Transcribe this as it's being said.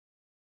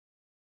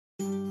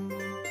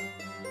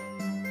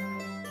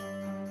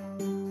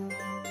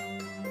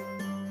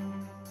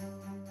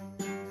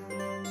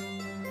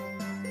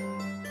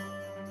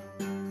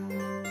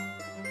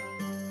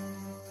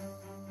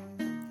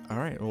All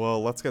right,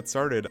 well, let's get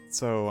started.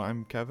 So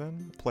I'm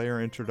Kevin,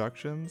 player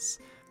introductions.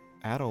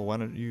 Adel, why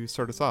don't you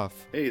start us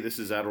off? Hey, this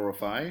is Adel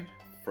Rafai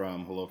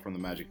from Hello from the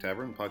Magic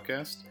Tavern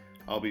podcast.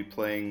 I'll be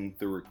playing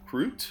the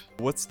recruit.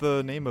 What's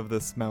the name of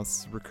this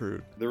mouse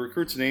recruit? The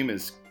recruit's name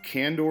is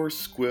Candor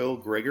Squill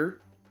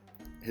Gregor.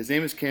 His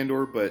name is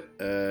Candor, but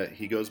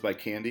he goes by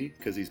Candy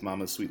because he's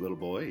Mama's sweet little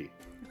boy.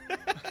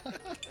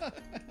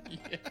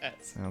 Yes.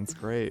 Sounds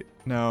great.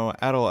 Now,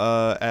 Adel,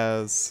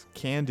 as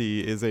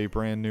Candy is a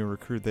brand new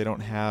recruit, they don't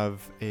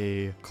have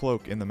a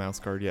cloak in the Mouse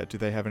Guard yet. Do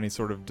they have any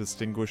sort of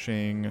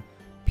distinguishing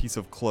piece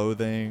of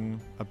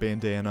clothing, a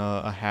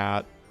bandana, a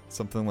hat,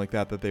 something like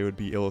that they would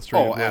be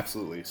illustrated with?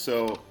 Absolutely.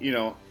 So,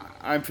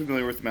 I'm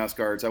familiar with Mouse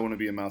Guards. I want to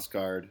be a Mouse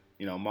Guard,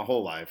 my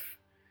whole life.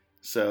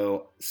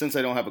 So, since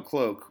I don't have a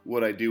cloak,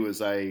 what I do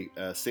is I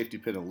safety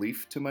pin a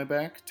leaf to my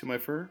back, to my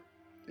fur.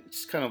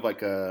 It's kind of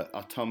like a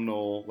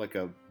autumnal, like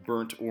a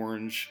burnt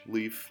orange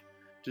leaf,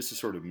 just to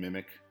sort of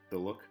mimic the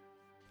look.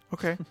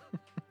 Okay.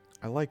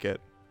 I like it.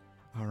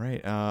 All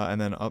right. And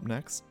then up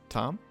next,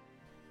 Tom.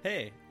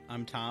 Hey,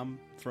 I'm Tom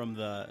from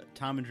the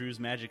Tom and Drew's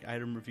Magic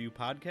Item Review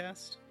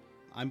podcast.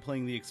 I'm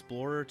playing the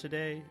Explorer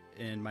today,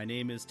 and my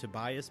name is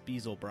Tobias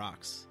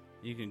Beaselbrox.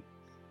 You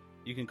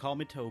can call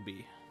me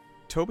Toby.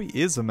 Toby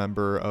is a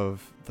member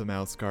of the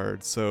Mouse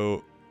Guard,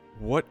 so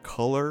what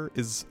color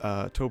is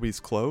Toby's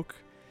cloak?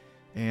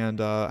 And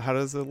how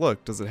does it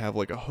look? Does it have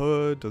like a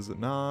hood? Does it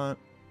not?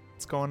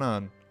 What's going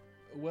on?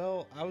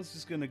 Well, I was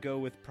just going to go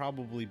with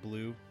probably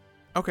blue,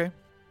 Okay,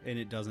 and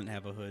it doesn't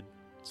have a hood,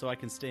 so I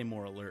can stay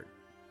more alert.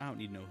 I don't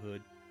need no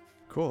hood.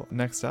 cool.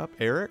 Next up,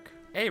 Eric.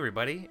 Hey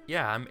everybody,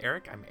 I'm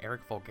Eric. I'm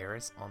Eric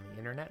Vulgaris on the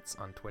internets,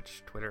 on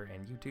Twitch, Twitter,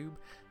 and YouTube.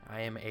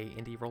 I am a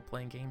indie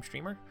role-playing game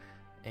streamer,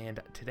 and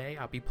today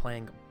I'll be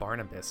playing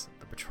Barnabas,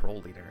 the patrol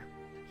leader.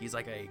 He's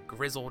like a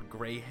grizzled,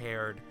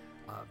 gray-haired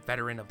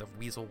veteran of the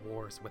Weasel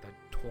Wars with a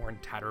torn,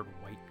 tattered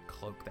white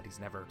cloak that he's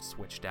never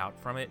switched out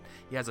from it.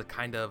 He has a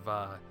kind of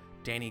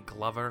Danny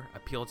Glover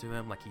appeal to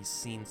him, like he's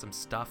seen some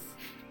stuff,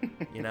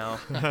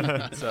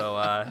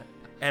 So,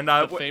 and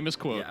the famous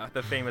quote. Yeah,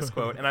 the famous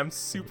quote. And I'm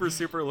super,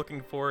 super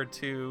looking forward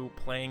to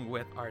playing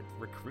with our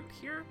recruit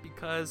here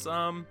because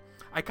I'm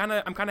kind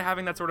of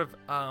having that sort of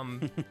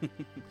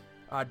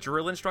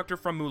drill instructor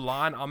from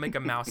Mulan. I'll make a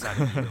mouse out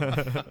of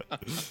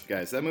you.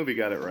 Guys, that movie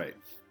got it right.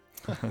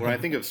 When I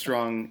think of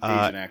strong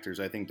Asian actors,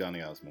 I think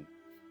Donny Osmond.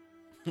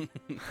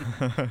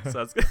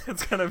 So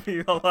it's going to be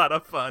a lot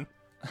of fun.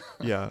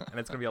 Yeah. And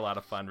it's going to be a lot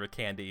of fun with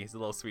Candy. He's a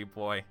little sweet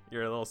boy.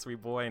 You're a little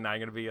sweet boy, and now you're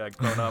going to be a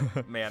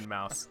grown-up man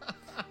mouse.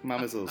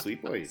 Mama's little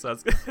sweet boy. So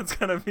it's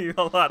going to be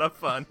a lot of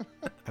fun.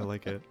 I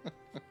like it.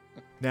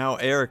 Now,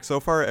 Eric,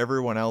 so far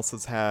everyone else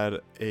has had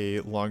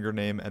a longer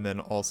name and then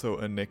also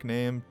a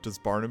nickname. Does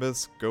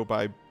Barnabas go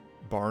by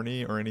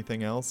Barney or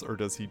anything else, or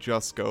does he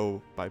just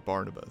go by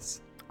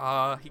Barnabas?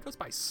 He goes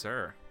by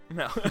Sir.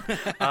 No.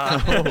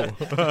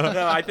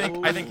 No, I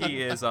think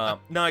he is.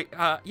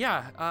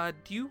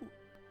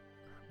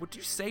 Would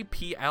you say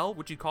PL?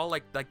 Would you call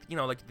like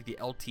the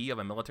LT of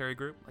a military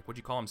group? Like, would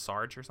you call him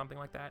Sarge or something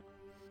like that?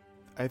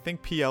 I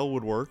think PL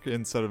would work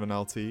instead of an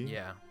LT.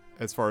 Yeah.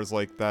 As far as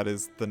like that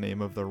is the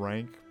name of the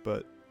rank,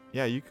 but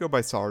yeah, you could go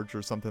by Sarge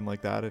or something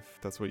like that if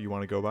that's what you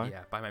want to go by.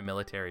 Yeah, by my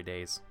military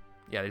days.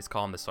 Yeah, they just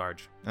call him the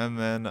Sarge. And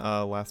then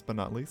last but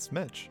not least,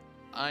 Mitch.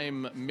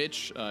 I'm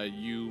Mitch.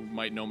 You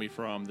might know me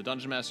from the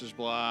Dungeon Masters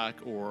block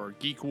or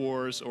Geek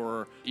Wars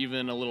or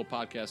even a little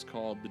podcast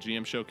called the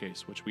GM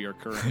Showcase, which we are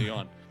currently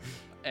on.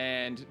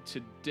 And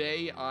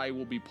today I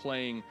will be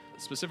playing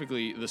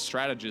specifically the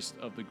strategist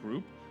of the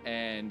group,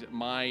 and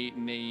my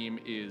name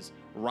is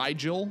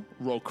Rigel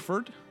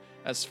Roquefort.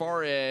 As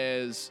far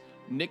as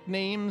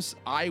nicknames,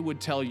 I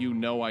would tell you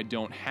no, I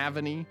don't have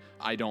any.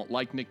 I don't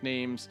like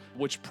nicknames,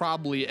 which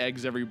probably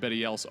eggs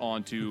everybody else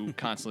on to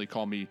constantly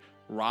call me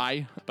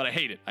Rye, but I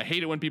hate it. I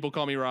hate it when people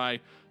call me Rye,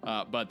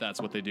 but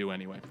that's what they do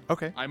anyway.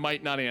 Okay. I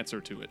might not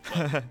answer to it.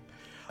 But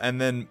And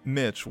then,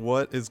 Mitch,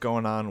 what is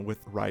going on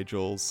with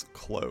Rigel's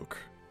cloak?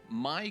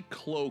 my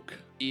cloak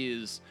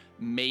is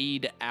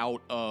made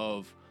out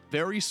of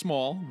very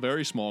small,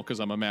 because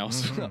I'm a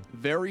mouse,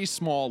 very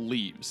small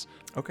leaves.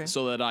 Okay.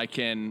 So that I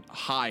can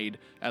hide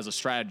as a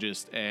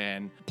strategist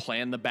and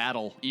plan the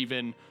battle.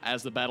 Even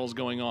as the battle's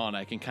going on,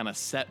 I can kind of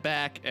set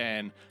back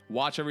and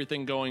watch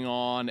everything going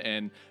on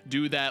and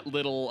do that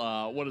little,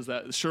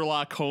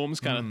 Sherlock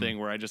Holmes kind of thing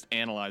where I just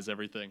analyze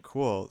everything.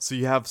 Cool. So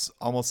you have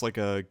almost like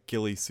a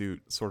ghillie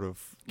suit sort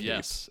of cape.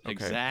 Yes, Okay.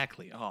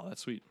 exactly. Oh,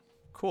 that's sweet.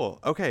 Cool.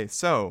 Okay,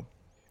 so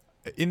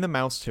in the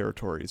mouse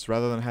territories,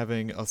 rather than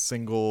having a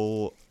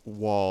single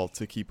wall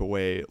to keep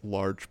away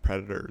large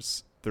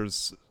predators,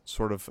 there's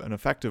sort of an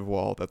effective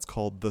wall that's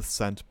called the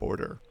scent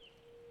border.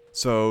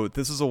 So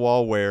this is a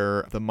wall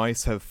where the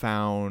mice have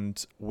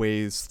found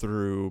ways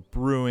through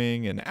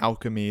brewing and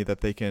alchemy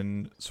that they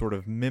can sort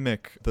of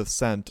mimic the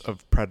scent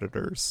of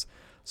predators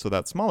so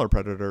that smaller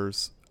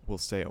predators will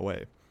stay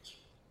away.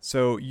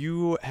 So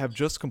you have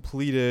just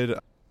completed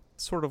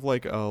sort of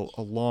like a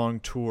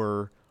long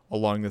tour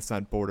along the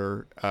scent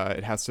border.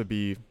 It has to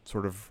be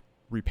sort of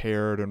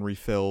repaired and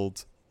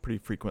refilled pretty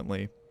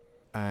frequently.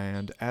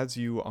 And as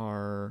you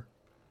are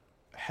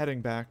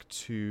heading back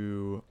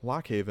to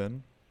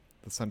Lockhaven,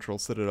 the central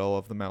citadel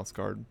of the Mouse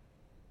Guard,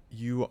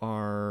 you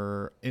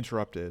are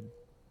interrupted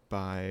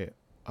by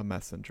a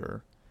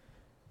messenger.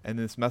 And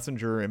this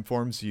messenger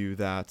informs you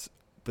that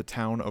the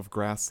town of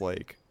Grass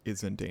Lake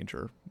is in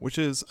danger, which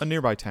is a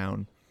nearby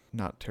town,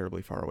 not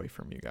terribly far away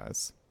from you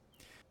guys.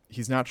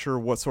 He's not sure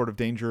what sort of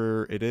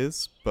danger it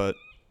is, but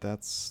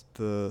that's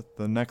the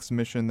next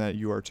mission that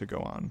you are to go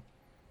on.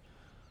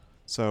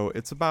 So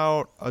it's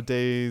about a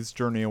day's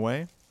journey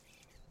away,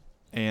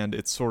 and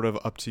it's sort of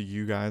up to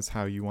you guys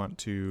how you want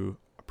to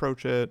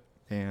approach it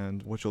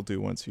and what you'll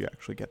do once you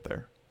actually get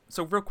there.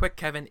 So real quick,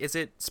 Kevin, is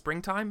it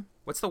springtime?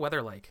 What's the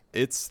weather like?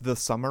 It's the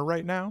summer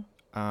right now,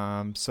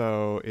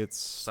 so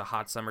It's a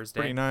hot summer's day.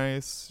 pretty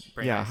nice.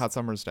 Pretty Yeah, nice. hot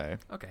summer's day.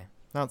 Okay,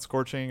 Not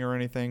scorching or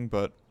anything,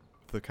 but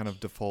the kind of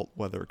default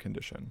weather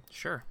condition.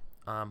 sure.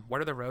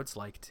 What are the roads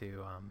like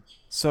to?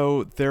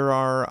 So there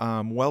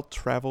are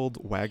well-traveled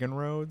wagon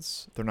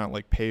roads. They're not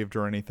like paved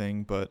or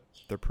anything, but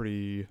they're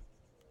pretty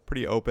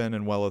open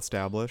and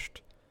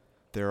well-established.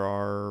 There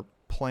are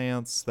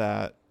plants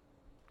that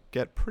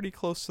get pretty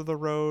close to the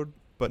road,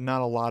 but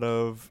not a lot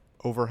of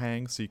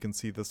overhang, so you can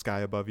see the sky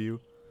above you.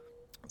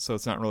 So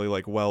it's not really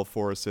like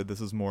well-forested.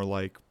 This is more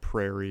like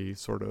prairie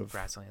sort of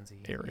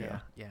Grasslandsy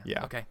area.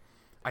 Yeah. Okay.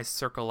 I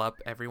circle up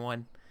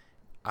everyone.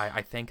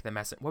 I thank the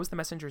What was the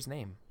messenger's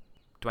name?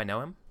 Do I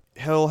know him?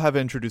 He'll have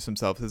introduced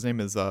himself. His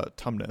name is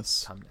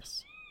Tumnus.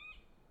 Tumnus.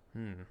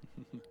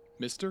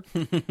 Mister?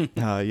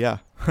 Yeah.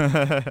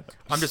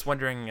 I'm just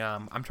wondering.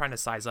 I'm trying to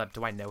size up.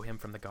 Do I know him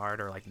from the guard,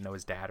 or like know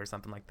his dad, or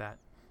something like that?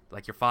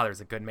 Like, your father's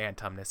a good man,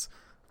 Tumnus.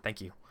 Thank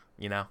you.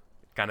 You know,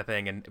 kind of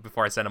thing. And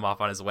before I send him off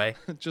on his way,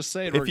 Just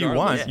say it If you regardless.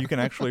 want, Yeah. you can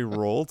actually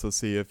roll to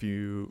see if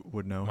you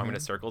would know I'm him. going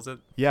to circles it.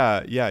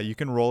 Yeah, you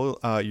can roll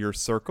your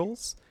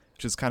circles,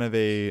 which is kind of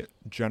a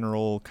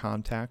general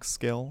contact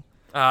skill.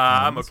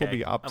 I'm this will okay.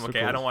 be I'm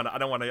okay. obstacles. I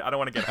don't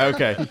want to get hurt.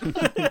 Okay.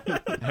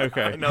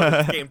 Okay. I know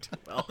this game too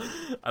well.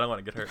 I don't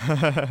want to get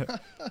hurt.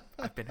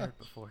 I've been hurt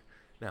before.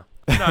 No,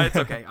 it's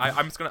okay.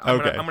 I'm just gonna. I'm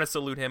gonna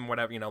salute him.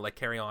 Whatever, like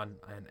carry on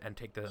and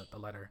take the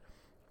letter.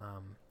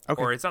 Okay.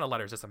 Or it's not a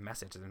letter. It's just a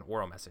message. It's an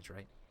oral message,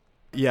 right?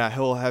 Yeah,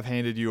 he'll have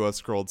handed you a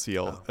scrolled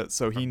seal,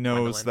 so he From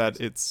knows Gwendolyn,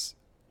 that it's.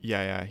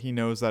 Yeah, he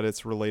knows that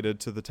it's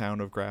related to the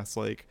town of Grass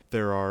Lake.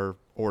 There are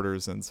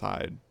orders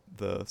inside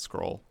the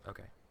scroll.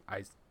 Okay.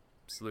 I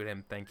salute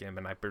him, thank him,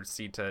 and I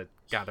proceed to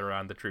gather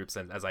around the troops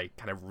and as I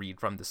kind of read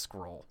from the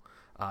scroll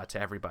to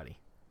everybody.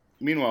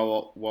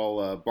 Meanwhile,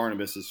 while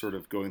Barnabas is sort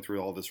of going through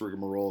all this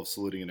rigmarole of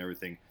saluting and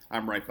everything,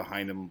 I'm right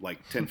behind him, like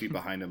 10 feet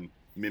behind him,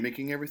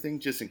 mimicking everything,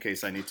 just in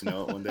case I need to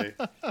know it one day.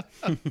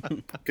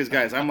 Because,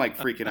 guys, I'm like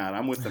freaking out.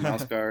 I'm with the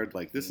Mouse Guard.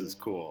 Like, this is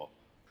cool.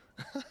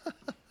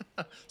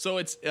 So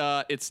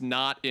it's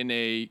not in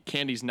a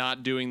Candy's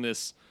not doing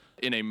this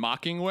in a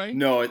mocking way.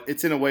 No,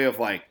 it's in a way of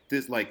like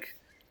this, like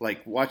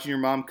watching your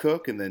mom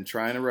cook and then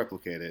trying to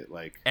replicate it.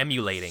 Like,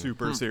 Emulating.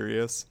 Super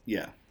serious.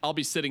 yeah. I'll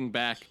be sitting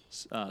back,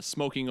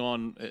 smoking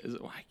on.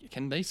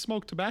 Can they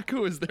smoke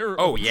tobacco? Is there?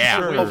 Oh, yeah.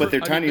 Sure. Oh, but they're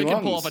tiny They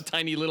can pull lungs. off a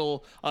tiny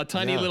little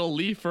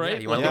leaf, right? Yeah,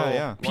 you want Like a a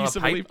little- piece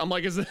of a pipe? leaf. I'm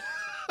like, is it?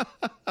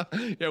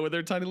 Yeah, with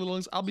their tiny little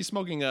lungs. I'll be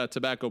smoking a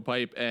tobacco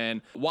pipe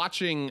and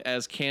watching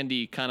as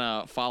Candy kind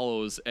of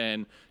follows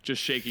and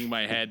just shaking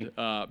my head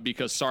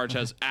because Sarge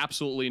has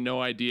absolutely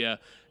no idea,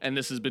 and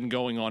this has been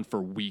going on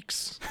for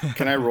weeks.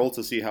 Can I roll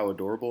to see how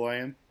adorable I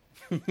am?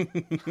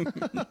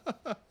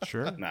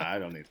 Sure. Nah, I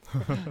don't need.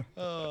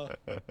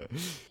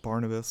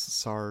 Barnabas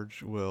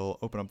Sarge will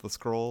open up the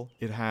scroll.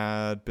 It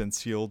had been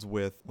sealed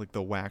with like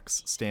the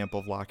wax stamp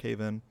of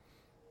Lockhaven,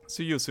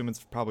 so you assume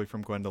it's probably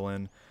from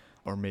Gwendolyn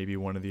or maybe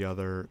one of the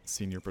other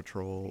senior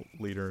patrol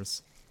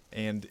leaders.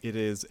 And it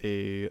is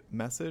a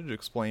message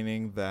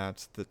explaining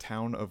that the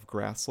town of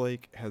Grass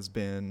Lake has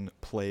been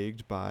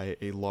plagued by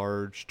a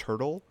large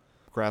turtle.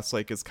 Grass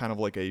Lake is kind of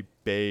like a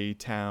bay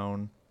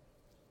town,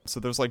 so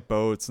there's like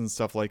boats and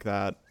stuff like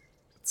that.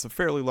 It's a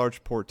fairly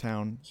large port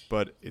town,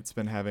 but it's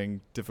been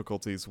having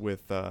difficulties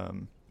with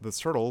this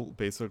turtle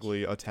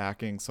basically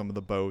attacking some of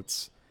the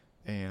boats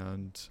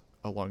and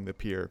along the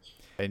pier.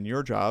 And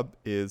your job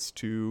is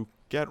to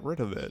get rid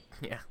of it.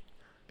 Yeah.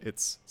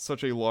 It's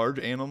such a large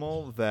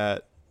animal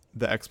that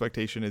the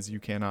expectation is you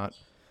cannot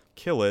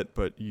kill it,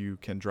 but you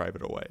can drive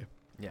it away.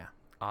 Yeah.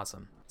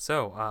 Awesome.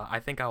 So I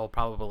think I will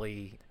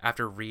probably,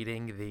 after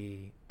reading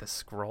the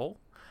scroll,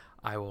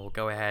 I will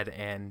go ahead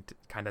and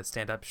kind of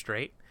stand up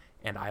straight,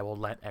 and I will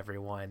let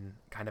everyone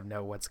kind of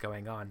know what's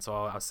going on. So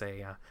I'll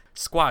say,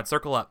 squad,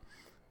 circle up.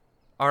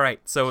 All right,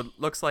 so it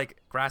looks like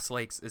Grass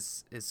Lakes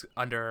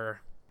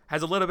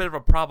has a little bit of a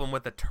problem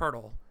with the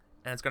turtle,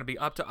 and it's going to be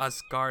up to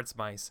us guards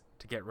mice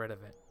to get rid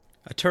of it.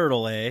 A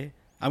turtle, eh?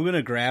 I'm going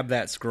to grab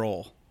that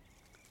scroll,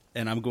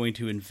 and I'm going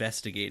to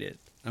investigate it.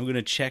 I'm going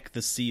to check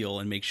the seal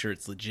and make sure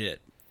it's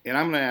legit. And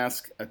I'm going to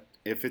ask,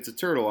 if it's a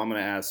turtle, I'm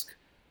going to ask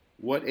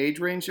what age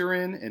range they're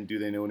in and do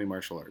they know any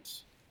martial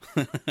arts?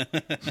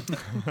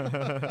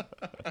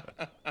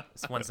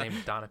 This one's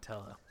named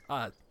Donatello.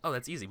 Oh,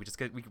 that's easy. We're just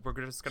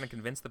gonna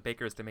convince the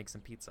bakers to make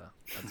some pizza.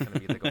 That's gonna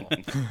be the goal.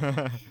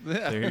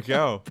 There you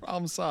go.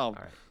 Problem solved.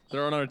 All right.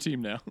 They're on our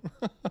team now.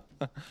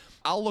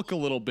 I'll look a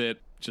little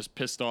bit just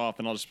pissed off,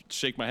 and I'll just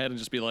shake my head and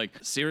just be like,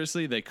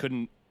 seriously, they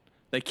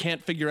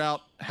can't figure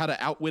out how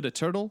to outwit a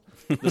turtle?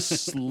 The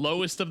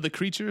slowest of the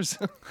creatures?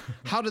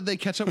 How did they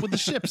catch up with the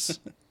ships?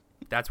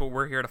 That's what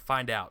we're here to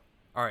find out.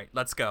 All right,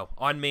 let's go.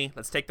 On me.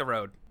 Let's take the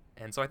road.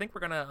 And so I think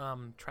we're gonna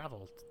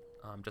travel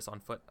just on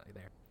foot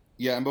there.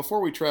 Yeah, and before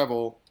we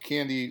travel,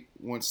 Candy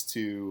wants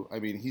to, I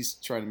mean, he's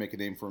trying to make a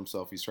name for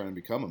himself. He's trying to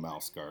become a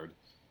mouse guard.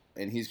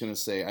 And he's going to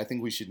say, I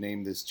think we should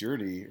name this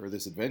journey or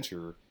this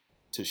adventure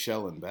To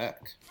Shell and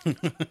Back.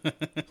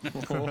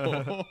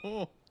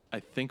 I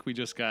think we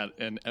just got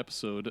an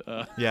episode.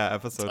 Yeah,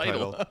 episode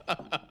title.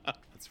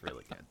 That's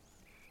really good.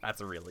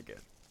 That's really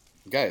good.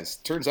 Guys,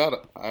 turns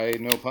out I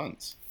know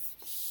puns.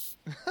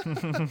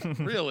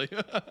 Really?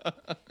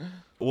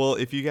 Well,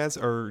 if you guys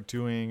are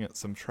doing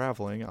some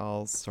traveling,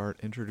 I'll start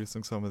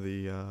introducing some of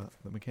the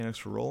mechanics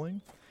for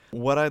rolling.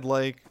 What I'd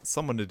like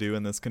someone to do,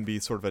 and this can be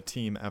sort of a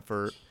team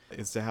effort,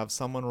 is to have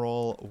someone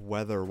roll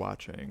weather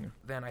watching.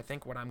 Then I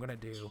think what I'm going to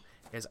do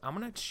is I'm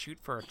going to shoot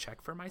for a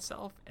check for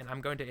myself, and I'm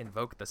going to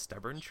invoke the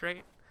stubborn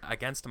trait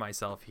against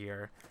myself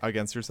here.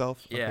 Against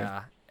yourself?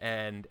 Yeah,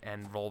 and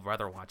roll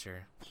Weather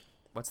Watcher.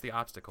 What's the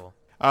obstacle?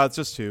 It's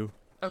just 2.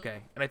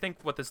 Okay, and I think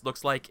what this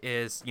looks like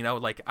is,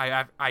 like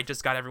I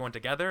just got everyone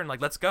together and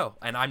like let's go,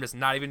 and I'm just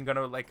not even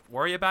gonna like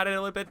worry about it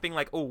a little bit, being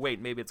like, oh wait,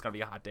 maybe it's gonna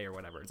be a hot day or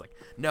whatever. It's like,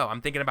 no, I'm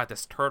thinking about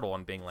this turtle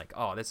and being like,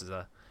 oh, this is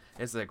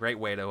a great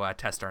way to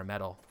test our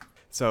mettle.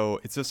 So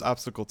it's just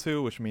obstacle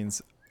 2, which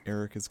means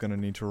Eric is going to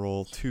need to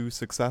roll 2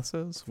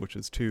 successes, which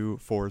is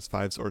 2 4s,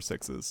 5s, or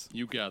 6s.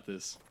 You got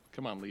this.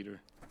 Come on,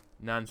 leader.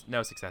 No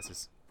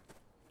successes.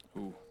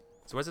 Ooh.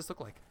 So what does this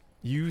look like?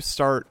 You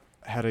start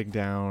heading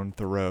down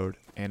the road,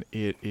 and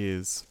it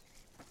is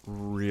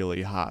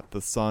really hot.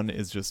 The sun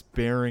is just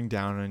bearing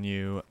down on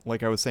you.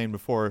 Like I was saying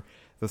before,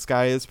 the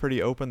sky is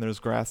pretty open. There's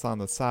grass on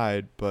the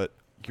side, but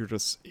you're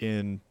just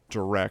in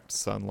direct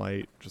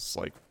sunlight, just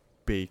like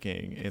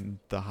baking in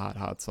the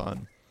hot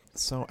sun.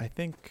 So I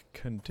think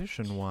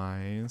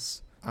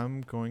condition-wise,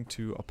 I'm going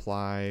to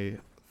apply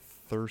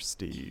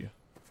Thirsty.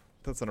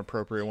 That's an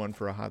appropriate one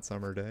for a hot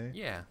summer day.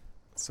 Yeah.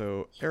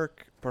 So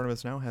Eric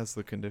Barnabas now has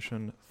the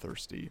condition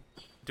Thirsty.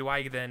 Do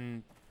I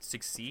then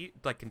succeed,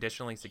 like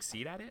conditionally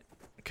succeed at it?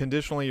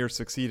 Conditionally, you're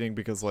succeeding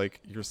because like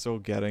you're still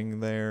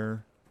getting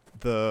there.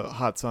 The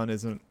hot sun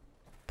isn't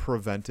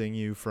preventing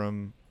you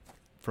from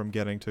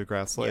getting to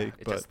Grass Lake. Yeah,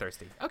 it's but just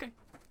thirsty. Okay.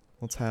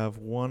 let's have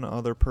one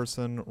other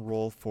person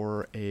roll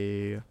for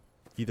a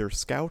either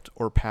Scout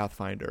or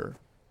Pathfinder,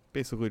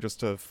 basically just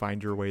to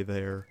find your way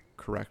there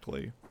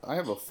correctly. I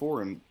have a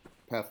 4 in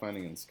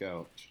Pathfinding and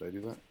Scout. Should I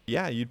do that?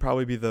 Yeah, you'd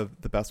probably be the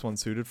best one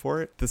suited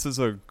for it. This is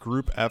a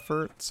group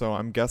effort, so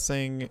I'm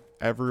guessing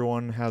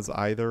everyone has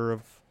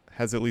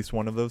at least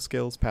one of those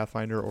skills,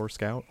 Pathfinder or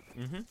Scout.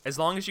 Mm-hmm. As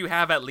long as you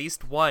have at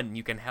least one,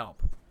 you can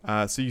help.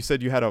 So you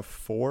said you had a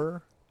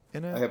 4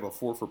 in it? I have a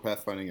 4 for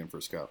Pathfinding and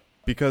for Scout.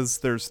 Because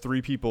there's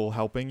 3 people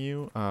helping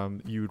you,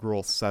 you'd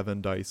roll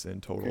 7 dice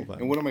in total Okay. then.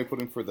 And what am I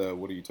putting for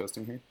what are you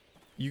testing here?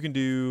 You can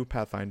do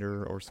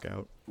Pathfinder or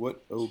Scout.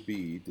 What OB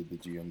did the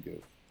GM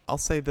give? I'll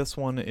say this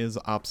one is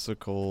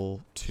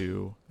Obstacle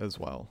 2 as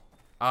well.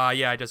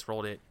 Yeah, I just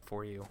rolled it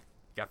for you.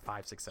 Got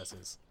 5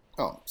 successes.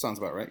 Oh, sounds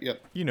about right.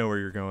 Yep. You know where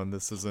you're going.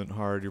 This isn't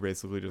hard. You're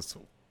basically just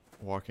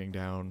walking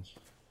down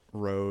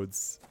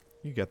roads.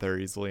 You get there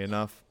easily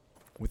enough.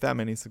 With that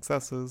many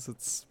successes,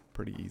 it's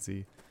pretty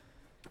easy.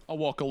 I'll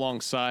walk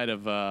alongside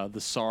of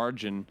the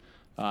Sarge, and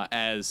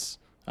as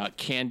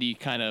Candy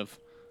kind of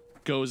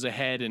goes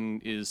ahead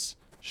and is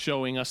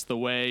showing us the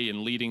way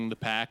and leading the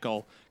pack,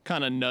 I'll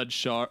kind of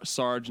nudge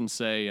Sarge and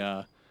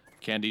say,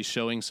 Candy's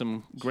showing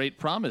some great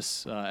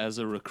promise as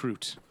a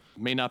recruit.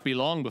 May not be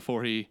long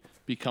before he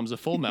becomes a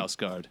full mouse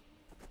guard.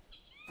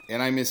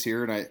 And I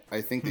mishear, and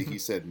I think that he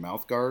said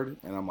mouth guard,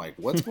 and I'm like,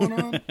 what's going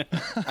on?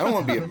 I don't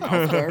want to be a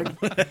mouth guard.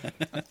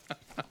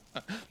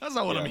 That's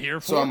not what I'm here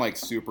for. So I'm like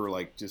super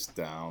like just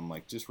down,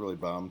 like just really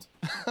bummed.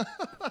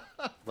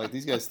 Like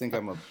these guys think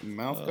I'm a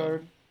mouth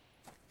guard.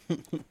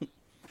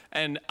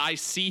 And I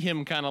see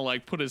him kind of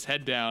like put his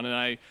head down,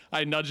 and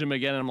I nudge him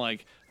again, and I'm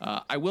like,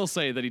 I will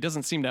say that he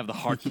doesn't seem to have the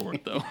heart for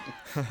it, though.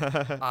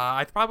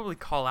 I'd probably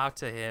call out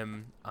to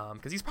him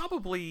because he's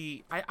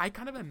probably I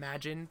kind of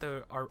imagine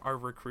our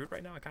recruit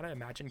right now. I kind of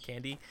imagine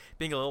Candy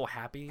being a little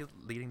happy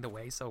leading the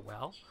way so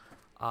well.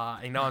 So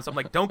I'm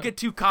like, don't get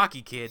too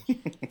cocky, kid.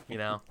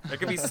 There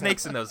could be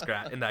snakes in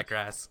that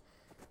grass.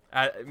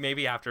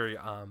 Maybe after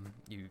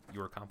you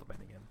were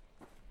complimenting him,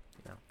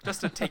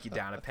 just to take you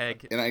down a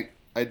peg. And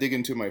I dig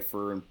into my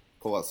fur and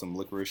pull out some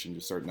licorice and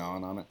just start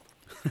gnawing on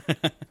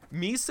it.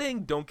 Me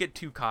saying don't get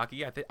too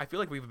cocky, I feel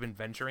like we've been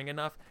venturing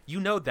enough.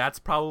 That's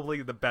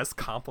probably the best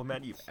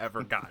compliment you've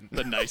ever gotten.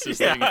 The nicest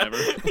thing ever.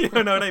 You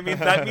know what I mean?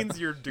 That means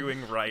you're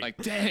doing right. Like,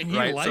 dang, he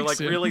right? likes So like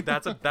him. really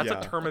that's a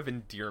Yeah. term of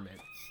endearment.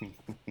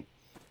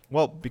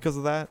 Well, because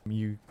of that,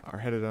 you are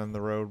headed on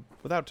the road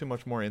without too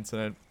much more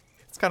incident.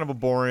 It's kind of a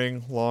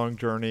boring, long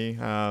journey.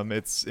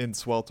 It's in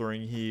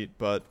sweltering heat,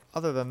 but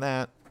other than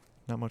that,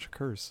 not much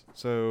occurs.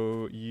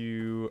 So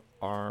you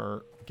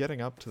are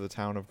getting up to the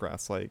town of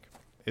Grass Lake.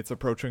 It's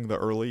approaching the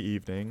early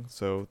evening,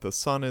 so the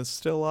sun is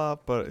still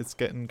up, but it's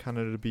getting kind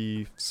of to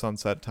be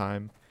sunset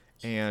time.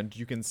 And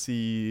you can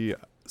see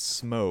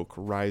smoke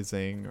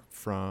rising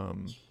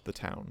from the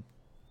town.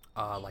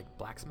 Like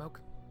black smoke?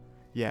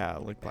 Yeah,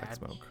 like black Bad.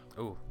 smoke.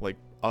 Ooh. Like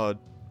a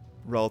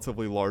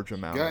relatively large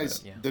amount Guys,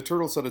 of it. Yeah. the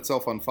turtle set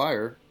itself on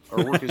fire.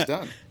 Our work is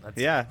done.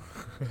 Yeah.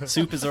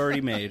 Soup is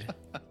already made.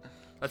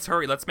 Let's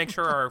hurry. Let's make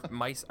sure our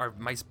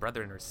mice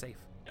brethren are safe.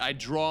 I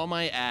draw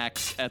my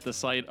axe at the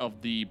sight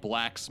of the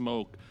black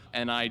smoke,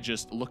 and I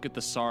just look at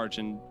the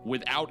sergeant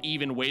without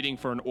even waiting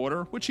for an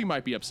order, which he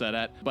might be upset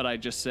at, but I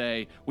just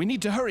say, "We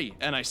need to hurry,"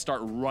 and I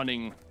start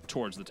running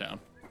towards the town.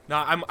 No,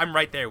 I'm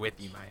right there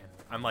with you, man.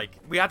 I'm like,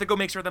 we have to go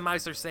make sure the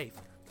mice are safe.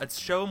 Let's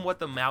show them what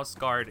the mouse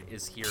guard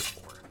is here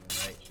for,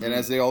 right? And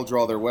as they all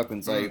draw their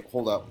weapons, I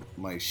hold out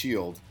my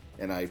shield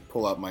and I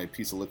pull out my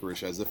piece of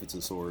licorice as if it's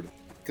a sword.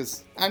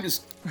 Because I'm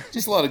just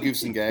a lot of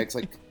goofs and gags.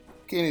 Like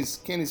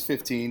Candy's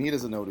 15. He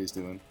doesn't know what he's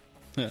doing.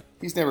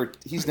 He's never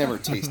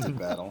tasted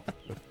battle.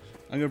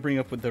 I'm gonna bring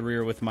up with the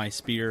rear with my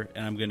spear,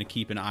 and I'm gonna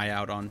keep an eye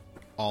out on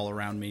all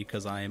around me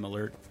because I am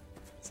alert.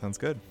 Sounds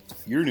good.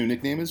 Your new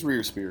nickname is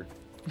Rear Spear.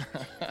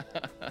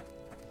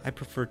 I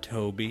prefer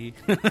Toby.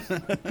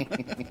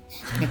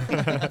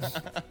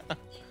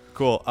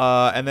 Cool.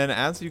 And then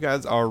as you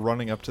guys are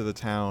running up to the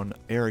town,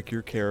 Eric,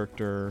 your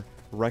character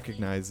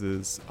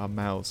recognizes a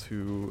mouse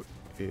who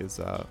is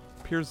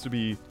appears to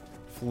be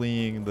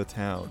fleeing the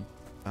town.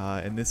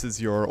 And this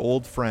is your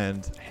old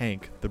friend,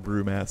 Hank, the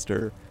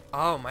brewmaster.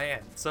 Oh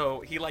man.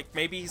 So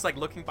maybe he's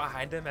looking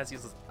behind him as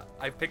he's.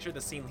 I picture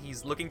the scene.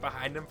 He's looking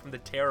behind him from the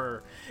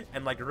terror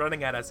and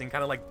running at us and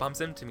kind of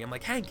bumps into me. I'm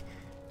like, Hank,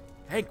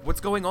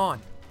 what's going on?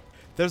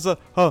 There's a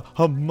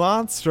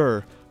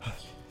monster.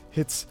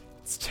 It's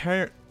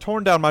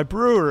torn down my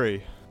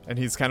brewery. And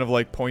he's kind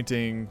of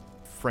pointing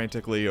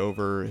frantically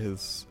over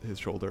his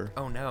shoulder.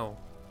 Oh no,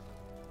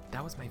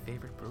 that was my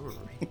favorite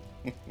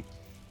brewery.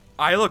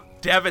 I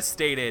look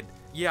devastated.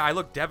 Yeah, I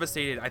look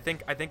devastated. I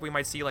think we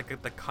might see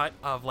the cut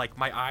of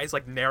my eyes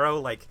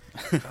narrow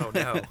oh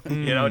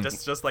no.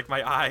 Just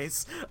my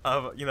eyes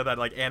of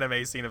that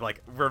anime scene of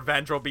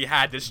revenge will be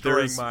had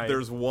destroying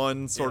There's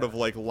one sort of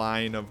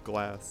line of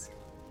glass.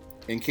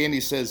 And Candy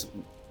says,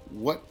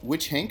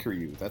 which Hank are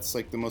you? That's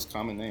the most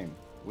common name.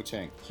 Which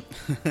Hank?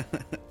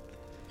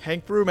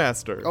 Hank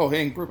Brewmaster. Oh,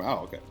 Hank Brew.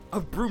 Oh, okay.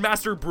 Of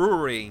Brewmaster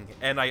Brewing,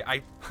 and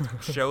I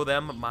show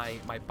them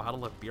my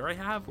bottle of beer I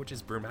have, which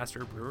is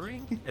Brewmaster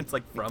Brewing. It's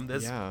from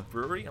this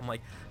brewery. I'm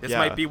like, this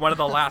might be one of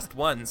the last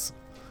ones.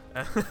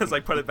 As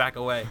I put it back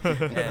away.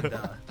 And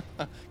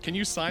Can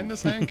you sign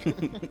this, Hank?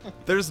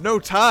 There's no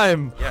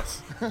time.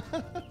 yes,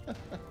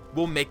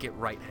 we'll make it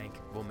right, Hank.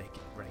 We'll make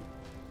it right.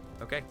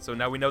 Okay, so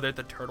now we know that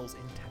the turtle's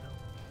in town.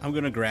 I'm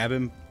gonna grab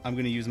him. I'm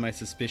gonna use my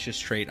suspicious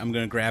trait. I'm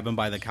gonna grab him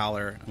by the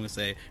collar. I'm gonna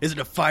say, "Is it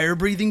a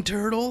fire-breathing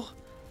turtle?"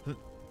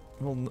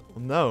 Well,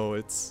 no,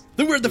 it's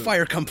Then where'd the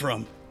fire come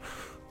from?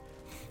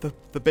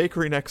 the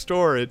bakery next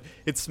door.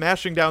 It's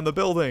smashing down the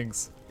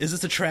buildings. Is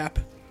this a trap?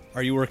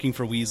 Are you working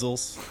for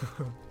weasels?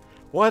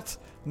 What?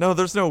 No,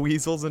 there's no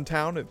weasels in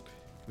town. At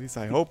least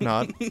I hope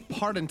not.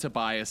 Pardon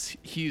Tobias,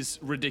 he's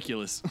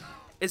ridiculous.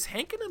 Is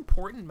Hank an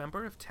important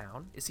member of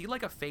town? Is he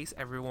a face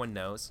everyone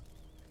knows?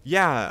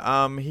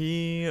 Yeah,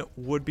 he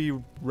would be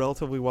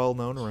relatively well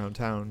known around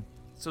town.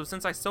 So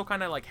since I still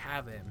kind of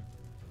have him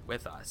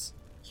with us,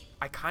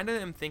 I kind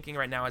of am thinking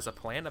right now as a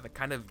plan of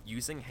kind of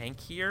using Hank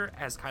here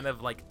as kind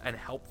of an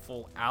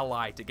helpful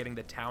ally to getting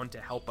the town to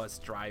help us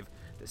drive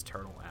this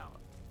turtle out.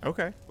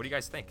 Okay. What do you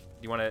guys think? Do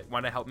you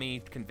want to help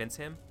me convince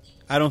him?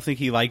 I don't think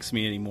he likes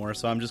me anymore,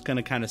 so I'm just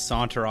gonna kind of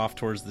saunter off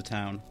towards the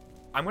town.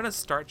 I'm gonna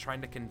start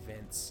trying to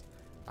convince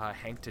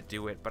Hank to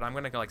do it, but I'm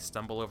gonna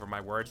stumble over my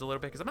words a little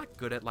bit because I'm not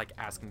good at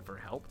asking for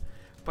help.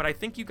 But I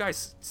think you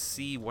guys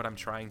see what I'm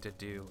trying to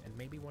do, and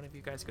maybe one of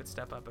you guys could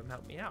step up and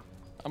help me out.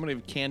 I'm gonna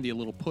give Candy a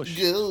little push.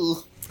 Go.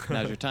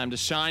 Now's your time to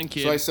shine,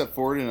 kid. So I step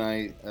forward and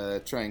I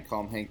try and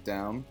calm Hank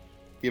down,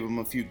 give him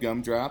a few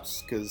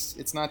gumdrops, because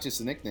it's not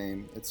just a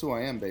nickname. It's who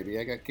I am, baby.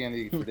 I got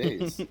candy for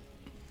days.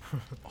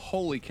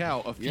 Holy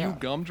cow, a few Yeah.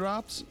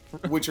 gumdrops?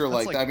 Which are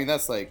That's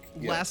that's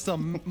yeah. Last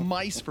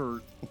mice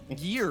for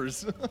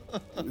years.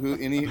 Who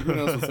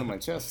knows what's in my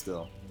chest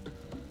still?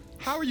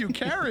 How are you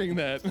carrying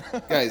that?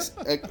 Guys,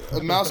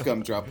 a mouse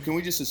gumdrop, can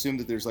we just assume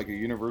that there's a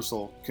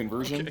universal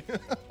conversion?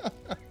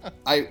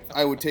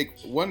 I would take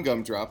one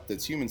gumdrop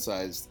that's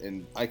human-sized,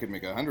 and I could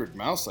make 100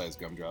 mouse-sized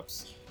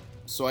gumdrops.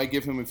 So I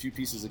give him a few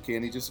pieces of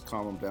candy just to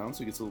calm him down, so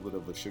he gets a little bit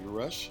of a sugar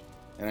rush.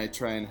 And I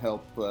try and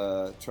help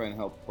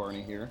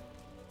Barney here,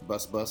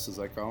 Bus as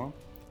I call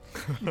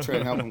him. Try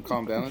and help him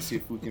calm down and see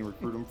if we can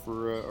recruit him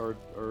for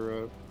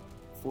our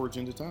forge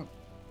into town.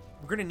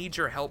 We're gonna need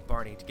your help,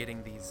 Barney, to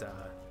getting these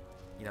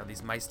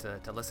these mice to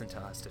listen to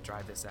us to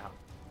drive this out.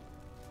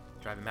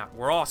 Drive them out.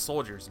 We're all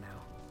soldiers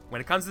now. When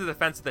it comes to the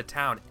defense of the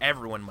town,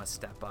 everyone must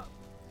step up.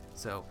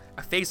 So,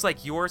 a face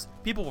like yours,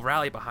 people will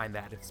rally behind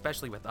that,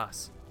 especially with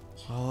us.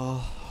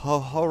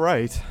 All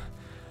right.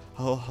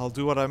 I'll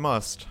do what I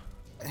must.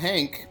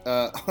 Hank,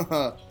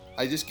 I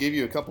just gave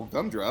you a couple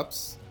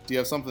gumdrops. Do you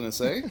have something to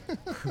say?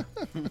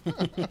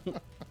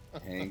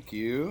 Thank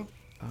you.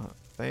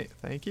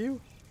 Thank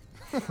you.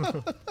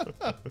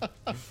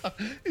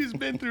 He's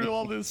been through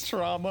all this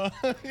trauma.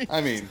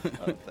 I mean,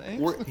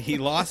 He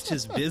lost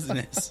his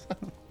business.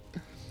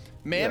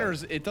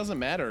 Manners. It doesn't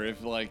matter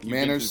if like you've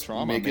Manners been through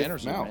trauma. maketh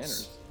Manners are mouse.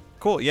 manners.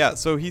 Cool. Yeah.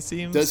 So he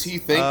seems. Does he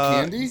thank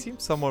Candy? He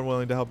seems somewhat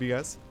willing to help you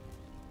guys.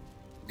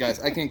 guys,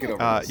 I can't get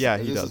over this. Yeah,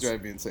 he this does. is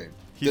driving me insane.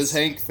 He's- Does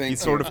Hank think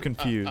He's sort of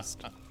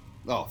confused.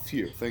 Oh,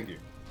 phew, thank you.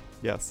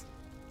 Yes.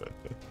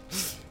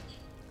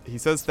 He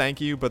says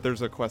thank you, but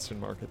there's a question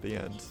mark at the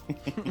end.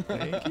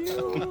 Thank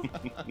you.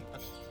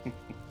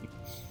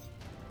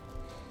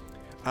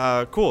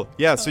 Cool.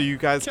 Yeah, so you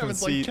guys Kevin's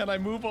can see. like, can I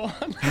move on?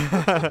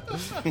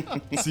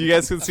 So you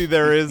guys can see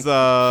there is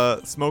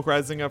smoke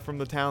rising up from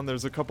the town.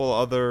 There's a couple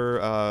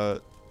other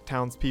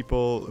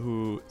townspeople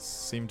who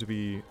seem to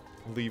be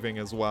leaving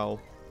as well.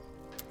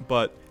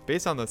 But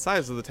based on the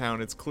size of the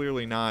town, it's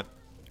clearly not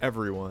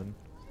everyone.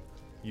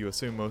 You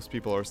assume most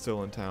people are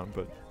still in town,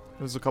 but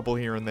there's a couple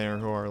here and there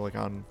who are like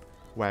on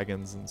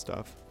wagons and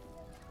stuff.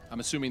 I'm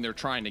assuming they're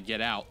trying to get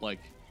out. Like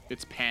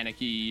it's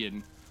panicky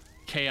and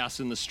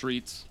chaos in the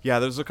streets. Yeah,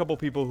 there's a couple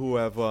people who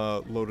have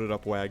loaded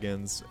up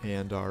wagons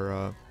and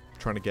are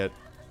trying to get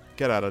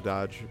out of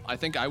Dodge. I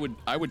think I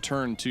would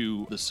turn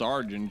to the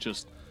Sarge and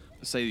just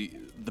say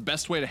the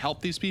best way to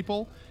help these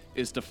people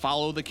is to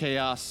follow the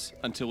chaos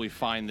until we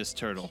find this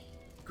turtle.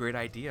 Great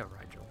idea,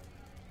 Rigel.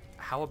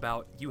 How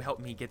about you help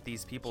me get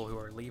these people who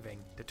are leaving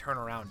to turn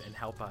around and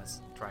help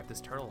us drive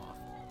this turtle off?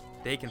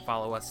 They can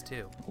follow us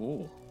too.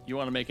 Oh, you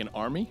want to make an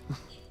army?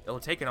 It'll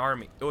take an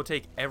army. It will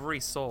take every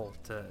soul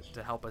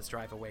to help us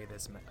drive away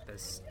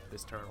this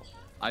turtle.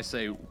 I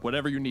say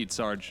whatever you need,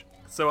 Sarge.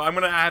 So I'm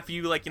gonna have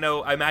you, like, you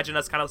know, I imagine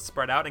us kind of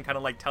spread out and kind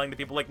of like telling the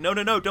people, like, no,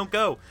 don't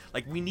go.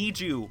 Like, we need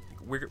you.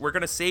 We're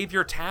gonna save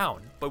your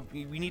town, but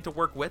we need to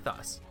work with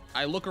us.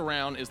 I look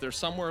around. Is there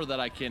somewhere that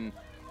I can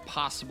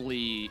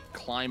possibly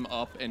climb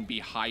up and be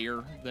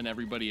higher than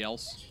everybody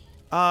else?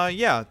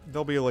 Yeah,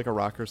 there'll be like a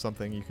rock or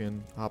something you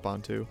can hop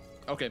onto.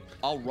 Okay,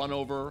 I'll run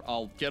over.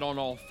 I'll get on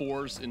all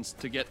fours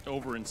to get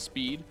over in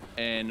speed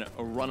and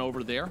run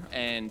over there.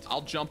 And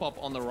I'll jump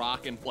up on the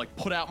rock and like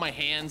put out my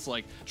hands,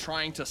 like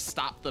trying to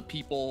stop the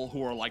people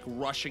who are like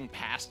rushing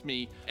past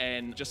me,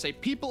 and just say,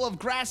 "People of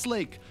Grass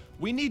Lake,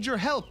 we need your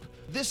help.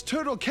 This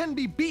turtle can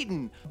be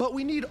beaten, but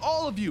we need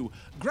all of you.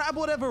 Grab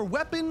whatever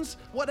weapons,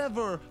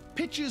 whatever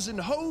pitches and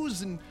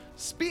hoes and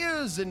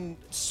spears and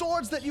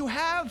swords that you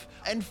have,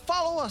 and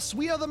follow us.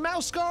 We are the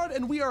Mouse Guard,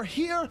 and we are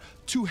here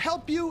to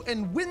help you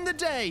and win the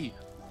day."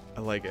 I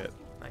like it.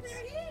 Nice.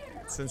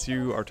 Since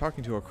you are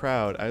talking to a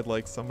crowd, I'd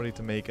like somebody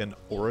to make an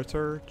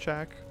orator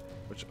check,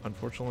 which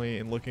unfortunately,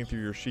 in looking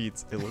through your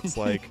sheets, it looks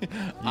like you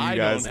I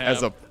guys don't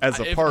as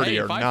a have- party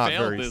if are I not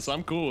failed very. this,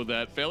 I'm cool with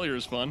that. Failure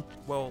is fun.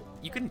 Well,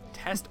 you can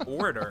test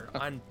orator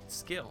on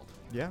skilled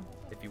Yeah.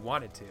 if you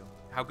wanted to.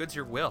 How good's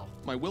your will?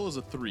 My will is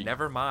a 3.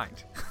 Never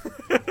mind.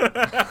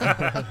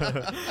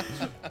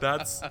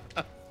 That's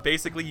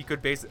basically, you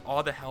could base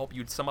all the help.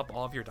 You'd sum up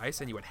all of your dice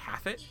and you would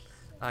half it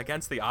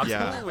against the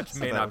obstacle, Yeah, which so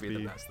may that not would be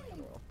be- the best thing in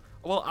the world.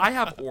 Well, I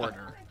have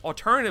order.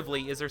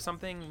 Alternatively, is there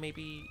something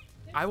maybe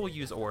I will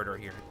use order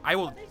here? I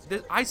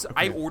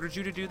ordered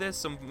you to do this,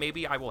 so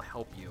maybe I will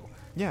help you.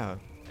 Yeah.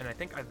 And I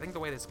think the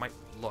way this might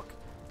look,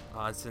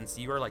 since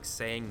you are like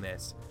saying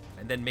this,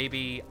 and then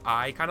maybe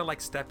I kind of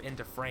like step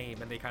into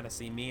frame, and they kind of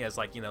see me as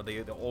like, you know,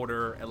 the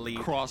older elite,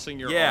 Crossing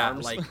your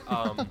arms. like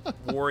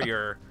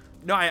warrior.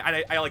 No,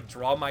 I like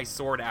draw my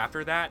sword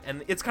after that,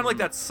 and it's kind of like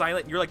that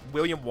silent. You're like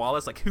William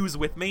Wallace, like who's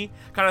with me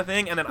kind of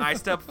thing, and then I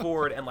step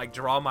forward and like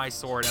draw my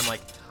sword. And I'm like,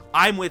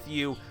 I'm with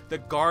you. The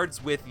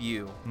guard's with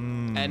you.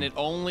 And it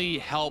only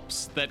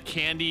helps that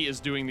Candy is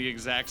doing the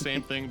exact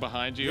same thing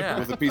behind you. Yeah.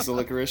 With a piece of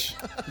licorice.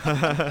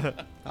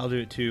 I'll do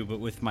it too, but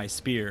with my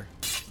spear.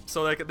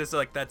 So like this is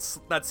like that's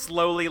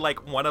slowly like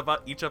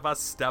each of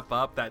us step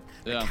up. That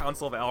the Yeah.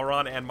 Council of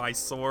Elrond and my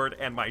sword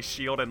and my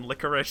shield and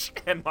licorice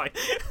and my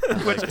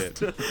like it.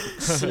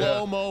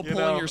 Slow-mo, You pulling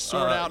know, your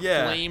sword out,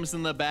 yeah. flames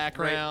in the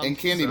background. And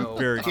Candy, So-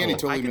 Very Candy cool.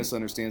 totally I can-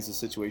 misunderstands the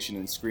situation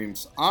and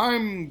screams,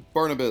 "I'm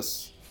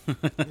Barnabas!" And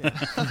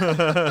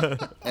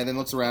then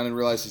looks around and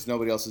realizes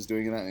nobody else is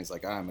doing that, and he's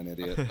like, "I'm an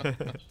idiot."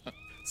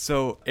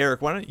 So,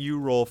 Eric, why don't you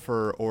roll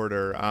for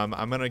order? I'm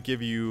going to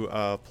give you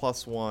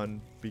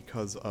 +1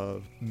 because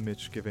of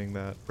Mitch giving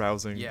that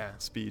rousing Yeah.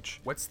 speech.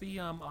 What's the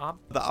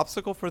The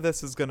obstacle for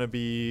this is going to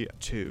be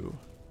 2.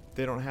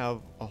 They don't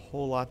have a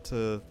whole lot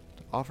to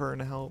offer in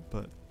help,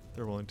 but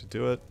they're willing to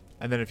do it.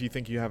 And then if you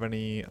think you have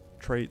any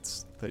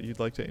traits that you'd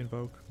like to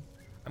invoke,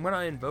 I'm gonna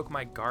invoke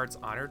my guard's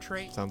honor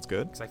trait. sounds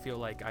good. Because I feel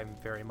like I'm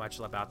very much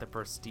about the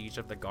prestige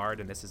of the guard,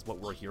 and this is what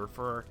we're here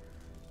for.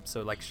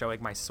 So like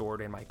showing my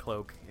sword and my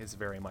cloak is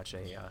very much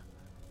a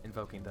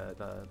invoking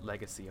the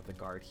legacy of the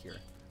guard here.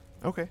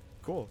 Okay,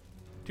 cool.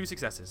 2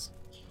 successes.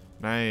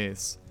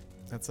 Nice.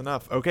 That's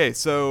enough. Okay,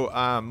 so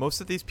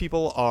most of these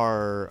people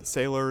are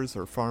sailors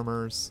or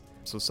farmers.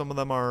 So some of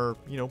them are,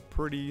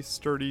 pretty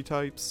sturdy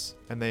types,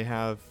 and they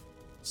have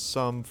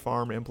some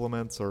farm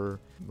implements or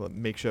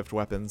makeshift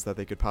weapons that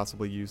they could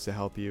possibly use to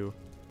help you.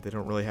 They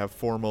don't really have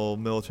formal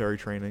military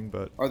training,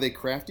 but Are they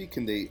crafty?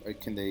 Can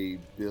they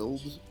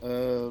build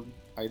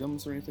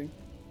items or anything?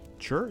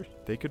 sure,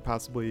 they could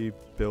possibly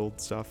build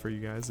stuff for you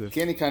guys if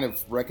Candy kind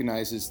of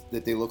recognizes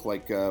that they look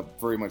like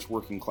very much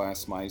working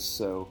class mice,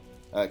 so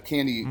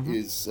Candy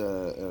is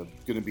going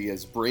to be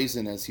as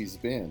brazen as he's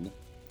been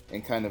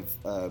and kind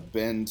of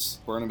bend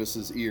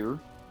Barnabas's ear.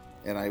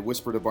 And I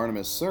whisper to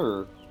Barnabas,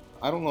 "Sir,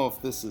 I don't know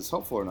if this is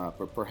helpful or not,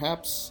 but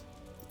perhaps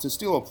to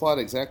steal a plot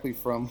exactly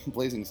from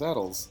Blazing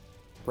Saddles,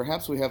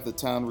 perhaps we have the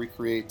town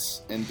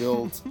recreate and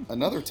build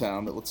another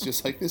town that looks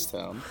just like this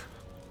town.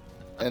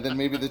 And then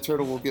maybe the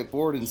turtle will get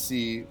bored and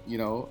see,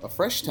 a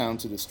fresh town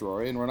to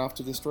destroy and run off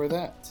to destroy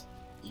that.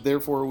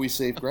 Therefore, we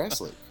save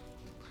Grass Lake."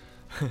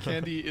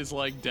 Candy is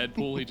like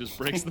Deadpool. He just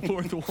breaks the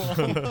fourth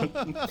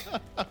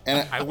wall.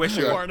 And I wish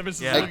it Barnabas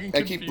is yeah. looking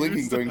I keep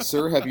blinking, confused. going,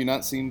 "Sir, have you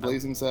not seen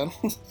Blazing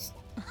Saddles?"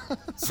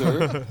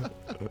 Sir?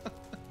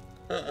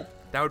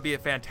 That would be a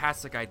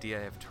fantastic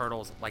idea if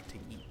turtles like to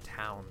eat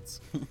towns.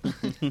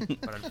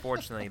 But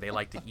unfortunately, they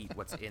like to eat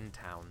what's in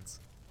towns.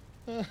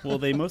 Well,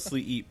 they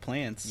mostly eat You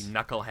plants.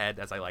 knucklehead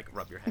as I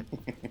rub your head.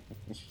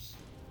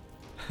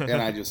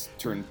 And I just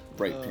turn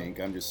bright pink.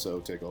 I'm just so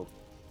tickled.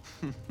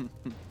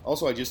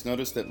 Also, I just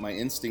noticed that my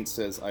instinct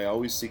says I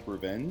always seek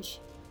revenge,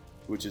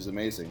 which is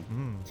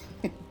amazing.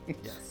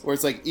 Yes. Where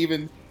it's like,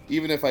 even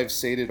if I've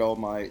sated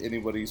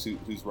anybody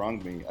who's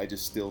wronged me, I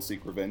just still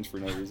seek revenge for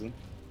no reason.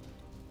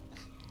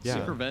 yeah.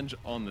 Seek revenge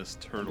on this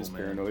I'm turtle, just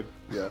man. paranoid.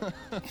 Yeah.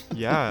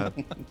 Yeah.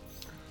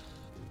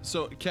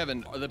 So,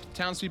 Kevin, the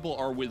townspeople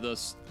are with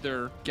us.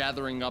 They're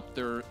gathering up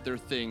their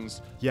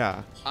things.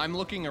 Yeah. I'm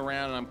looking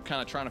around and I'm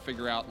kind of trying to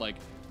figure out,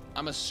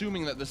 I'm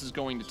assuming that this is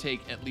going to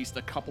take at least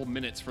a couple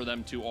minutes for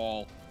them to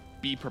all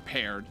be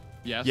prepared.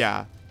 Yes?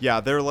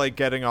 Yeah, they're like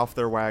getting off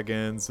their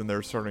wagons and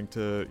they're starting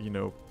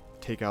to,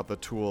 take out the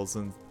tools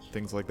and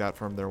things like that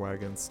from their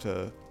wagons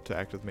to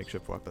act as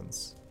makeshift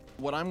weapons.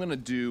 What I'm going to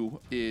do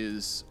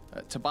is,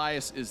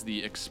 Tobias is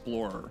the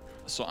explorer.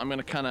 So I'm going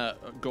to kind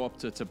of go up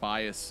to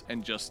Tobias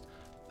and just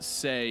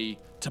say,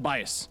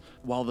 "Tobias,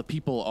 while the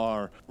people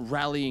are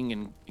rallying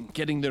and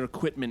getting their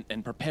equipment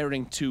and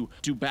preparing to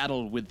do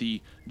battle with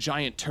the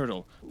giant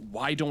turtle,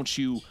 why don't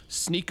you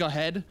sneak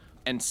ahead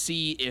and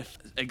see if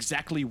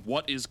exactly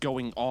what is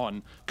going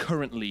on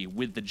currently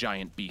with the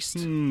giant beast?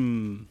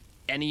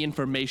 Any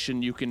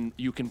information you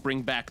can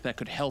bring back that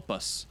could help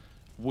us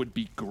would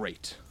be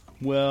great."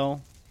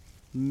 Well,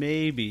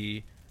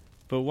 maybe,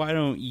 but why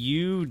don't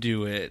you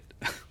do it?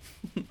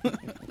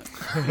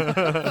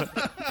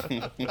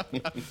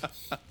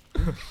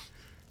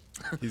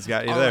 He's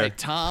got you All there. right,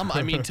 Tom.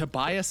 I mean,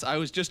 Tobias, I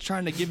was just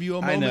trying to give you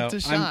a I know. moment to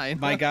shine.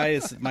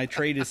 My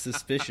trait is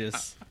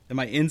suspicious, and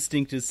my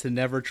instinct is to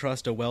never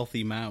trust a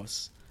wealthy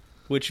mouse,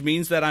 which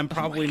means that I'm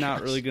probably not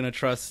gosh. really going to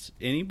trust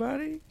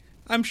anybody.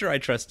 I'm sure I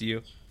trust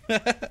you.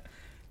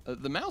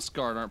 The Mouse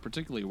Guard aren't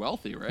particularly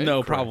wealthy, right?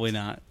 No, probably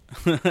not.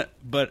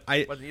 But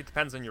Well, it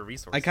depends on your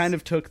resources. I kind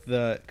of took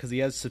because he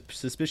has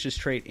suspicious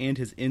trait and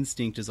his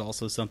instinct is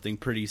also something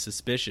pretty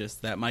suspicious,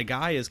 that my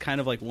guy is kind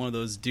of like one of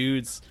those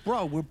dudes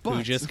Bro, we're butts.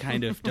 who just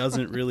kind of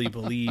doesn't really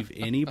believe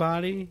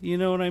anybody. You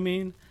know what I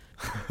mean?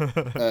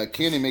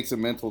 Candy makes a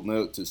mental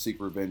note to seek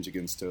revenge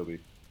against Toby.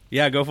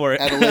 Yeah, go for it.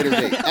 At a later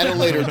date. At a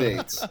later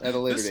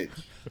date.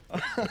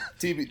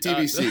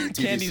 TBC.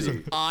 Candy's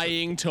TBC.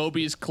 eyeing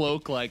Toby's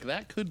cloak like,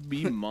 that could